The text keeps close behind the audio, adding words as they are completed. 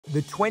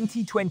The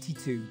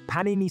 2022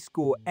 Panini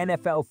Score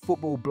NFL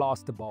Football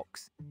Blaster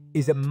Box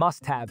is a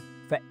must-have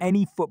for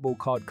any football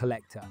card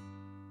collector.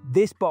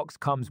 This box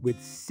comes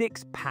with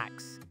 6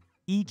 packs,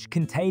 each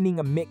containing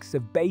a mix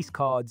of base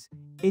cards,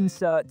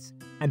 inserts,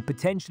 and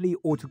potentially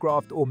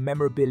autographed or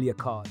memorabilia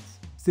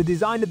cards. The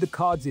design of the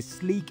cards is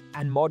sleek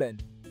and modern,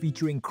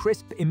 featuring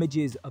crisp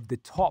images of the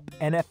top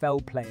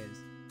NFL players.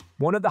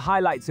 One of the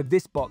highlights of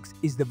this box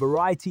is the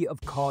variety of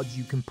cards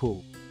you can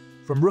pull.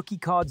 From rookie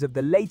cards of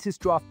the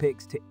latest draft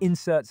picks to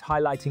inserts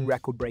highlighting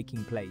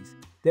record-breaking plays,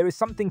 there is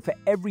something for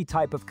every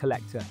type of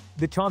collector.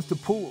 The chance to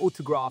pull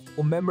autographed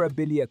or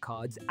memorabilia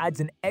cards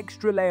adds an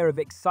extra layer of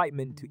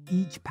excitement to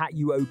each pack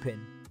you open.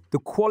 The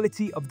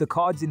quality of the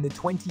cards in the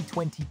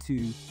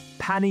 2022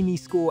 Panini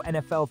Score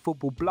NFL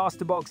Football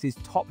Blaster Box is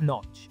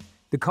top-notch.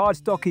 The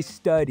cardstock is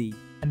sturdy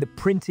and the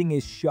printing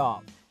is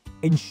sharp,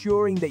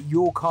 ensuring that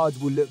your cards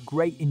will look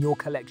great in your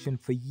collection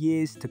for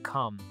years to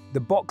come. The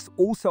box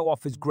also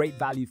offers great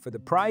value for the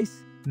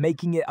price,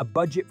 making it a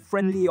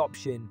budget-friendly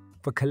option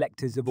for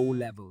collectors of all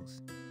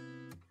levels.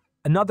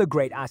 Another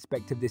great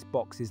aspect of this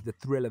box is the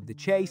thrill of the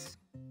chase.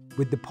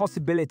 With the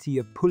possibility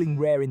of pulling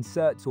rare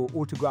inserts or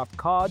autographed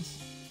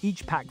cards,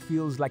 each pack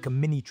feels like a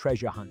mini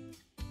treasure hunt.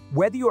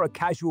 Whether you're a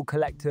casual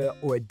collector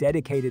or a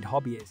dedicated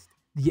hobbyist,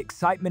 the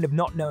excitement of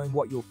not knowing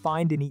what you'll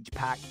find in each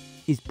pack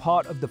is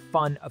part of the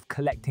fun of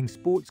collecting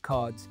sports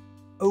cards.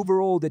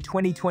 Overall, the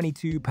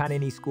 2022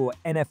 Panini Score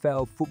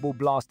NFL Football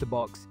Blaster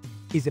Box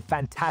is a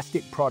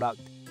fantastic product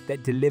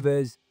that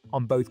delivers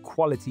on both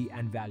quality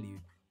and value.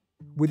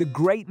 With a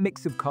great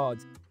mix of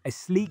cards, a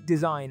sleek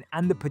design,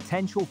 and the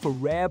potential for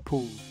rare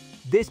pulls,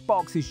 this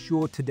box is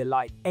sure to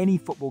delight any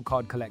football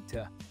card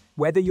collector.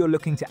 Whether you're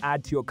looking to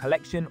add to your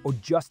collection or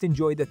just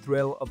enjoy the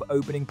thrill of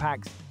opening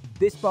packs,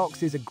 this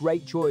box is a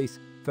great choice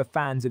for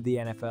fans of the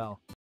NFL.